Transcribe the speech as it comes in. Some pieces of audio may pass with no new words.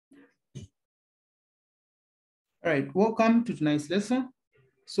All right, welcome to tonight's lesson.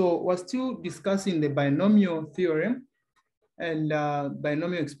 So we're still discussing the binomial theorem and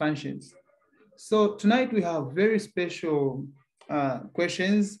binomial expansions. So tonight we have very special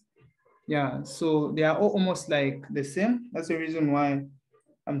questions. Yeah, so they are all almost like the same. That's the reason why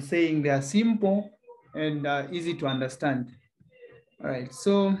I'm saying they are simple and easy to understand. All right,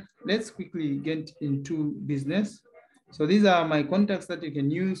 so let's quickly get into business. So these are my contacts that you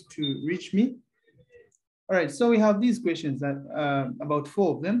can use to reach me. All right, so we have these questions that about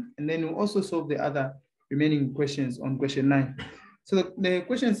 4 of them, and then we'll also solve the other remaining questions on question 9. So the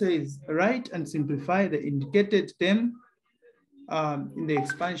question says, write and simplify the indicated term in the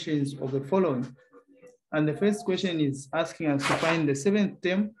expansions of the following. And the first question is asking us to find the 7th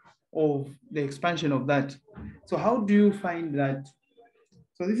term of the expansion of that. So how do you find that?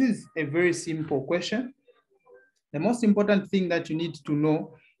 So this is a very simple question. The most important thing that you need to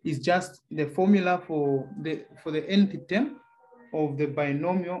know is just the formula for the nth term of the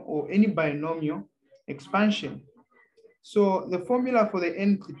binomial or any binomial expansion. So the formula for the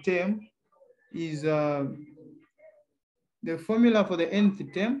nth term is I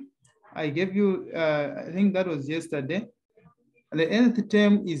gave you, I think that was yesterday. The nth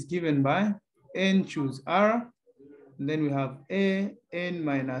term is given by n choose r, and then we have a n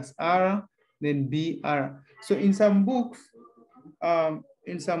minus r, then b r. So in some books,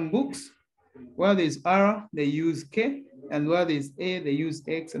 where there's r, they use k, and where there's a, they use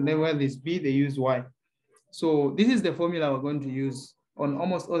x, and then where there's b, they use y. So this is the formula we're going to use on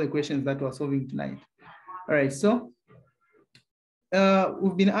almost all the questions that we're solving tonight. All right, so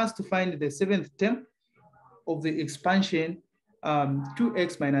we've been asked to find the 7th term of the expansion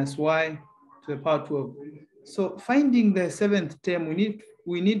 2x minus y to the power 12. So finding the 7th term,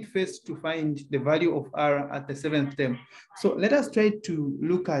 we need first to find the value of r at the 7th term. So let us try to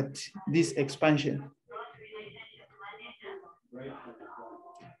look at this expansion.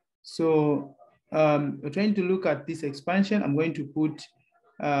 So we're trying to look at this expansion. I'm going to put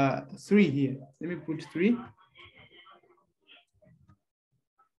 3 here. Let me put 3.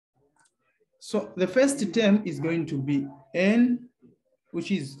 So the first term is going to be n,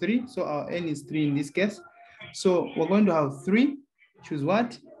 which is 3. So our n is 3 in this case. So we're going to have 3. Choose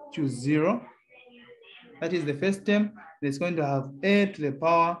what? Choose 0. That is the first term. It's going to have a to the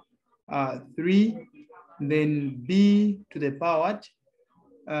power 3, then b to the power what?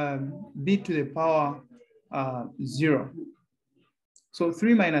 B to the power 0. So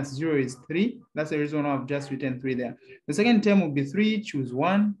 3 minus 0 is 3. That's the reason why I've just written 3 there. The second term will be 3, choose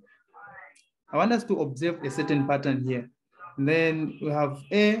 1. I want us to observe a certain pattern here. And then we have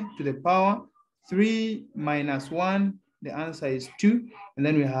a to the power 3 minus 1. The answer is 2. And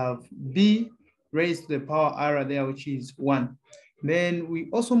then we have b raised to the power r there, which is 1. Then we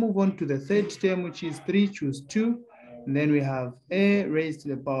also move on to the third term, which is 3, choose 2. And then we have a raised to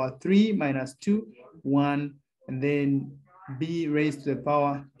the power 3 minus 2, 1. And then b raised to the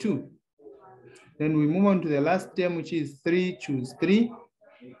power 2. Then we move on to the last term, which is 3, choose 3.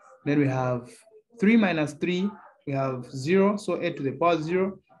 Then we have 3 minus 3, we have 0, so a to the power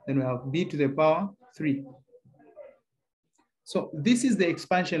 0. Then we have b to the power 3. So this is the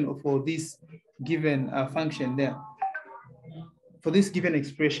expansion for this given function there, for this given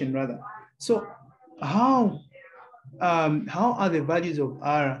expression rather. So how are the values of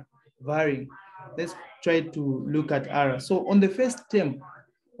r varying? Let's try to look at r. So on the first term,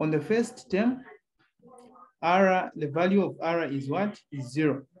 r, the value of r is what? Is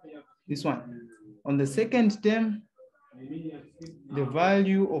 0. This one. On the second term, the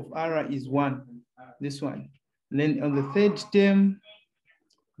value of r is 1. This one. And then on the third term,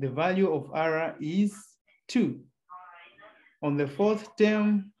 the value of r is 2. On the fourth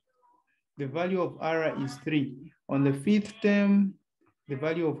term, the value of r is 3. On the fifth term, the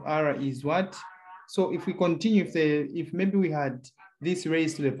value of r is what? So if we continue, if maybe we had this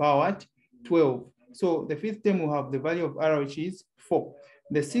raised to the power what? 12. So the fifth term will have the value of r, which is 4.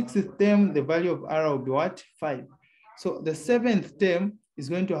 The sixth term, the value of r will be what? 5. So the seventh term is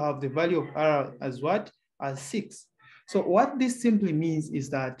going to have the value of r as what? As 6. So what this simply means is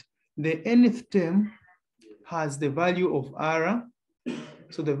that the nth term has the value of r.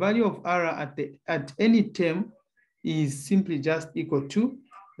 So the value of r at any term is simply just equal to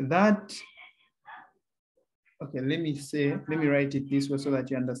that. Okay, let me write it this way so that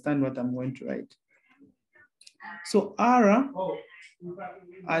you understand what I'm going to write. So r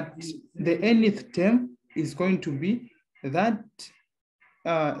at the nth term is going to be that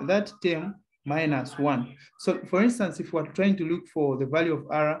term minus 1. So for instance, if we're trying to look for the value of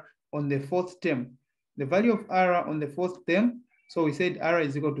r on the fourth term, the value of r on the fourth term, So we said R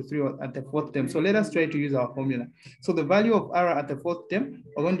is equal to 3 at the fourth term. So let us try to use our formula. So the value of R at the fourth term,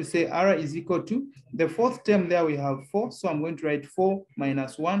 we're going to say R is equal to, the fourth term there we have 4. So I'm going to write 4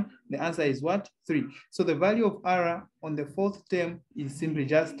 minus 1. The answer is what? 3. So the value of R on the fourth term is simply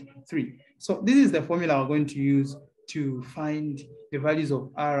just 3. So this is the formula we're going to use to find the values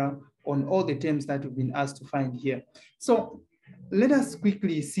of R on all the terms that we've been asked to find here. So let us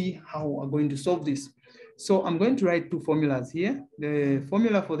quickly see how we're going to solve this. So I'm going to write two formulas here. The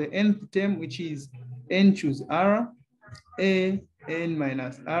formula for the nth term, which is n choose R, A n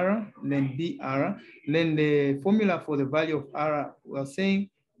minus R, then B R. Then the formula for the value of R, we're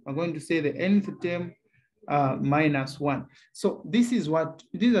going to say the nth term minus 1. So these are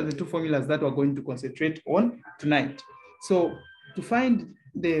the two formulas that we're going to concentrate on tonight. So to find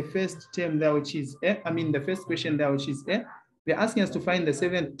the first term there, which is A, the first question there, which is A, they're asking us to find the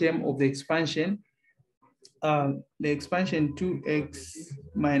seventh term of the expansion 2x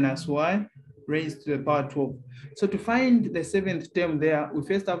minus y raised to the power 12. So to find the seventh term there, we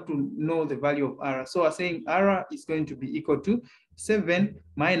first have to know the value of R. So we're saying R is going to be equal to 7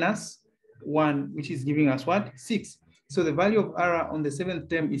 minus 1, which is giving us what? 6. So the value of R on the seventh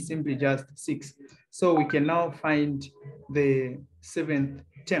term is simply just 6. So we can now find the seventh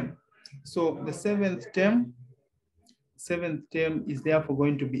term. So the seventh term is therefore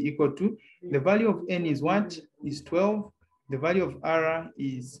going to be equal to, the value of n is what? Is 12. The value of R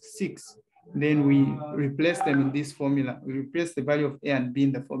is 6. Then we replace them in this formula. We replace the value of A and B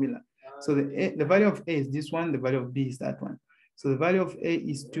in the formula. So the value of A is this one, the value of B is that one. So the value of A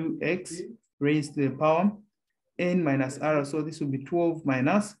is 2x raised to the power n minus R. So this will be 12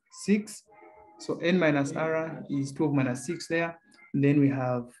 minus 6. So n minus R is 12 minus 6 there. And then we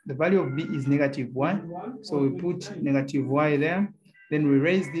have the value of B is negative 1. So we put negative y there. Then we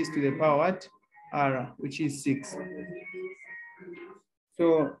raise this to the power what? R, which is 6.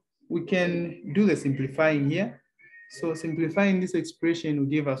 So we can do the simplifying here. So simplifying this expression will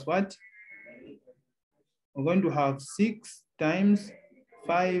give us what? We're going to have 6 times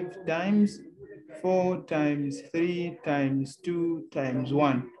 5 times 4 times 3 times 2 times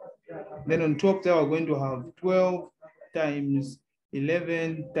 1. Then on top there, we're going to have 12 times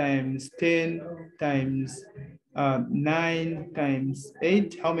 11 times 10 times 9 times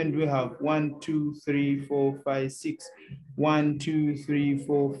 8. How many do we have? 1, 2, 3, 4, 5, 6. 1, 2, 3,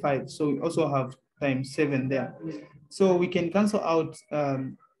 4, 5. So we also have times 7 there. So we can cancel out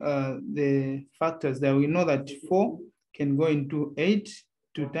the factors there. We know that 4 can go into 8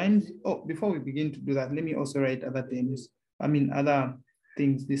 2 times. Oh, before we begin to do that, let me also write other things. Other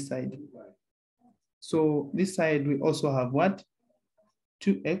things this side. So this side we also have what?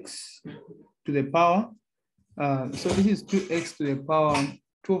 2x to the power. So this is 2x to the power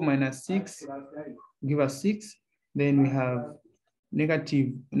 12 minus 6, give us 6. Then we have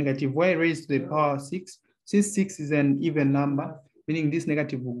negative y raised to the power 6. Since 6 is an even number, meaning this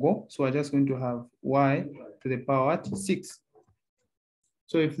negative will go. So we're just going to have y to the power 6.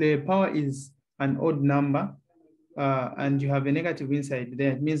 So if the power is an odd number, and you have a negative inside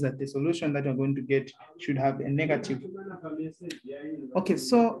there, it means that the solution that you're going to get should have a negative. Okay,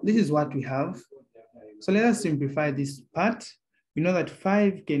 so this is what we have. So let us simplify this part. We know that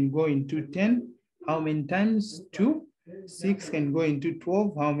 5 can go into 10. How many times? 2. 6 can go into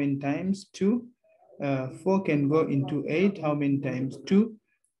 12. How many times? 2. 4 can go into 8. How many times? 2.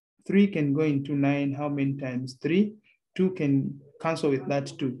 3 can go into 9. How many times? 3. 2 can cancel with that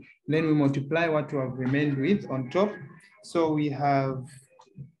 2. Then we multiply what we have remained with on top. So we have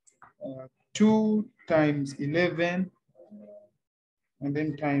 2 times 11, and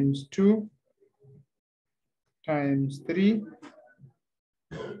then times 2, times 3,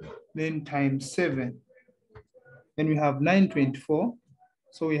 then times 7. Then we have 924.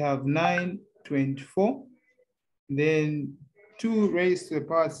 So we have 924. Then 2 raised to the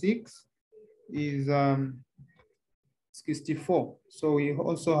power 6 is 64. So we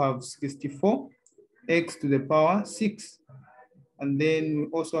also have 64 x to the power 6. And then we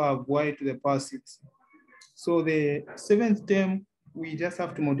also have y to the power 6. So the seventh term, we just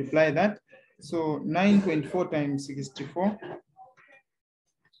have to multiply that. So 924 times 64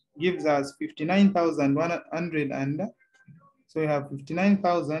 gives us 59,100, and so we have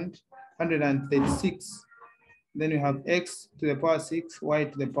 59,136. Then we have x to the power 6, y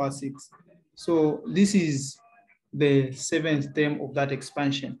to the power 6. So this is the seventh term of that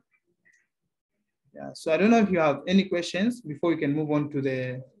expansion. Yeah, so I don't know if you have any questions before we can move on to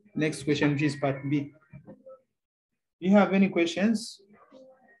the next question, which is part B. Do you have any questions?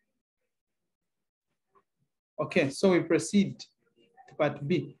 Okay, so we proceed to part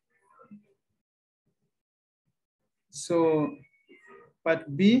B. So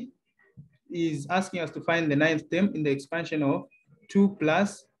Part B is asking us to find the 9th term in the expansion of 2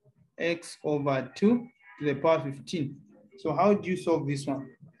 plus x over 2 to the power 15. So how do you solve this one?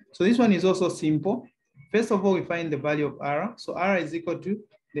 So this one is also simple. First of all, we find the value of r. So r is equal to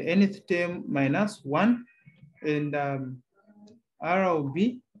the nth term minus 1, and r will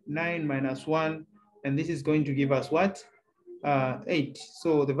be 9 minus 1, and this is going to give us what? 8.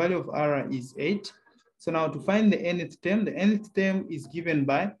 So the value of r is 8. So now to find the nth term is given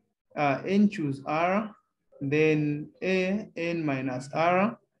by n choose r, then a n minus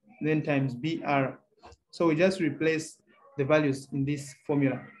r, then times b r. So we just replace the values in this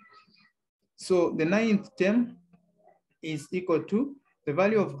formula. So the 9th term is equal to, the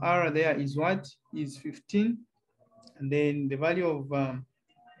value of r there is what? Is 15. And then the value of,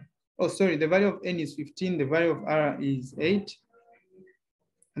 the value of n is 15, the value of r is 8.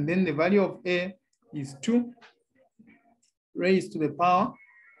 And then the value of a is 2 raised to the power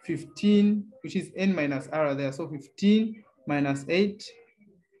 15, which is n minus r there. So 15 minus 8.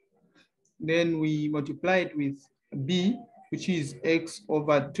 Then we multiply it with b, which is x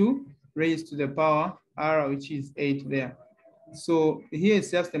over 2 raised to the power r, which is 8 there. So here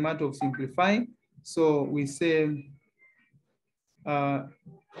it's just a matter of simplifying. So we say 8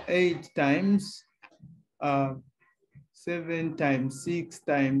 times 7 times 6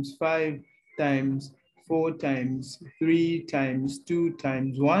 times 5 times 4 times 3 times 2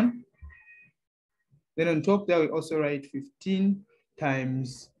 times 1. Then on top there we also write 15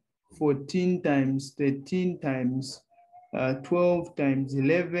 times 14 times 13 times 12 times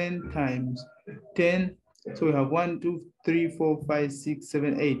 11 times 10. So we have 1, 2, 3, 4, 5, 6,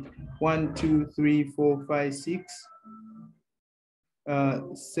 7, 8. 1, 2, 3, 4, 5, 6,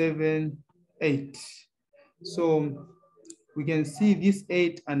 7, 8. So we can see this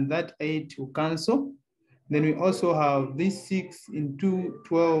 8 and that 8 will cancel. Then we also have this 6 into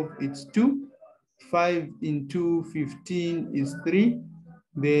 12, it's 2. 5 into 15 is 3.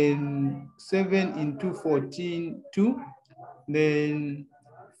 Then 7 into 14, 2. Then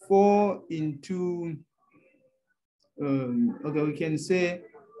 4 into, okay, we can say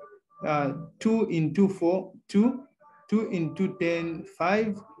 2 into 4, 2. 2 into 10,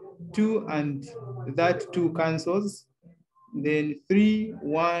 5. 2 and that 2 cancels. Then 3,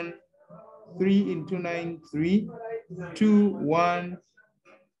 1, 3 into 9, 3. 2, 1,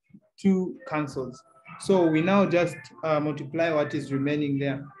 2 cancels. So we now just multiply what is remaining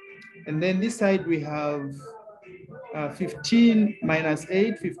there. And then this side we have 15 minus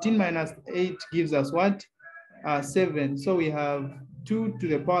 8. 15 minus 8 gives us what? 7. So we have 2 to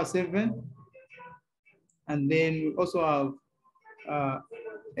the power 7. And then we also have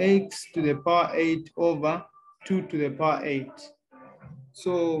x to the power 8 over 2 to the power 8.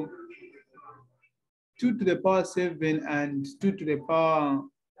 So 2 to the power 7 and 2 to the power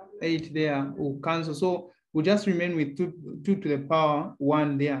 8 there will cancel. So we'll just remain with 2 to the power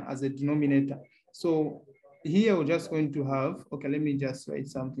 1 there as a denominator. So here we're just going to have, okay, let me just write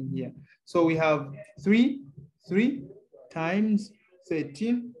something here. So we have 3 times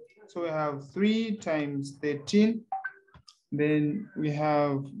 13. So we have 3 times 13. Then we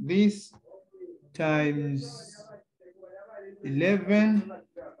have this times 11.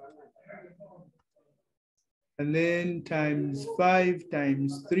 And then times 5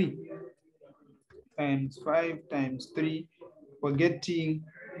 times 3. Times 5 times 3. We're getting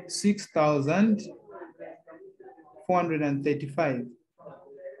 6,435.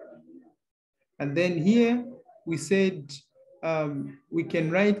 And then here we said we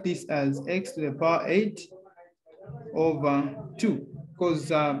can write this as x to the power 8 over 2, because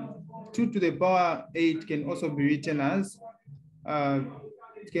 2 to the power 8 can also be written as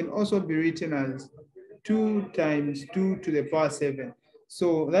 2 times 2 to the power 7.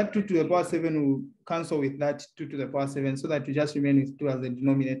 So that 2 to the power 7 will cancel with that 2 to the power 7, so that we just remain with 2 as the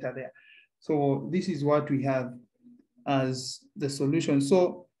denominator there. So this is what we have as the solution.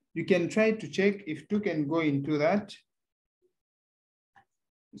 So you can try to check if 2 can go into that.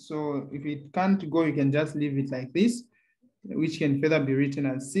 So if it can't go, you can just leave it like this, which can further be written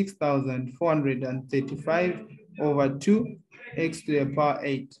as 6,435 over 2 x to the power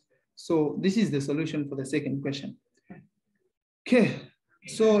 8. So this is the solution for the second question. Okay,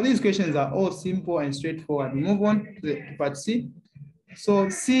 so these questions are all simple and straightforward. We move on to part C. So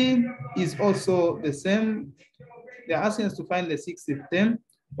C is also the same. They're asking us to find the 60th term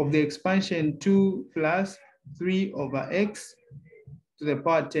of the expansion 2 plus 3 over x to the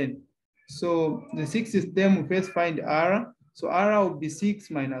power 10. So the 60th term, we first find r. So r will be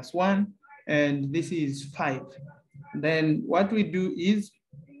 6 minus 1, and this is 5. Then what we do is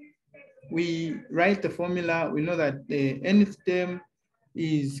we write the formula. We know that the nth term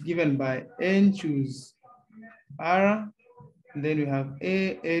is given by n choose r, then we have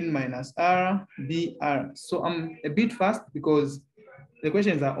a n minus r b r. So I'm a bit fast because the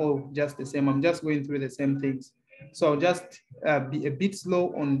questions are all just the same. I'm just going through the same things. So I'll just be a bit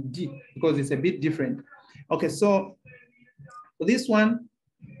slow on D because it's a bit different. Okay, so for this one,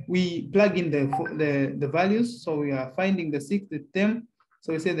 we plug in the values. So we are finding the 60th term.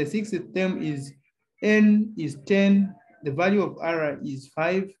 So we say the 60th term is n is 10, the value of r is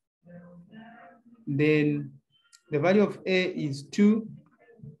 5, then the value of a is 2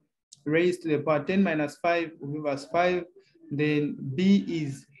 raised to the power 10 minus 5 will give us 5. Then b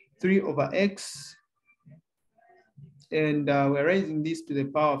is 3 over x, and we're raising this to the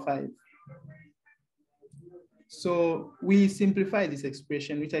power 5. So we simplify this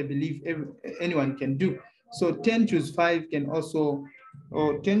expression, which I believe anyone can do. So 10 choose 5 can also,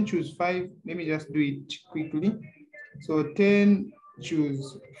 or 10 choose 5, let me just do it quickly. So 10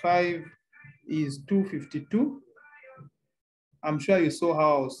 choose 5 is 252. I'm sure you saw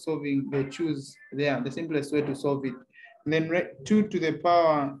how I was solving the choose there, the simplest way to solve it. And then 2 to the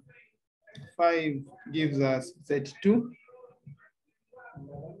power 5 gives us 32.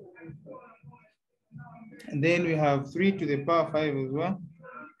 And then we have 3 to the power 5 as well.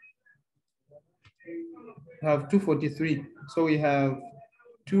 We have 243. So we have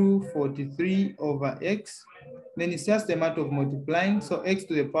 243 over x. Then it's just a matter of multiplying. So x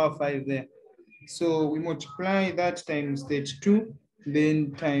to the power 5 there. So we multiply that times 32,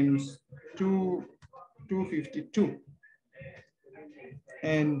 then times 252.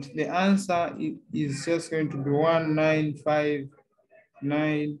 And the answer is just going to be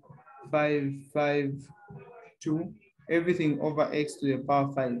 1959552, everything over x to the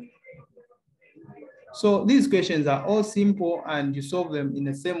power 5. So these questions are all simple and you solve them in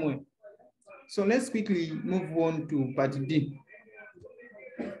the same way. So let's quickly move on to part D.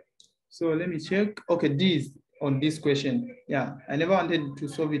 So let me check. Okay, D is on this question. Yeah, I never wanted to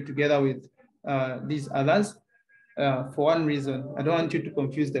solve it together with these others for one reason. I don't want you to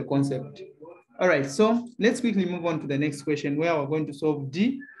confuse the concept. All right, so let's quickly move on to the next question where we're going to solve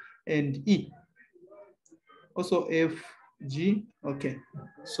D and E. Also F, G, okay.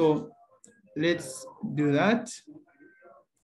 So let's do that.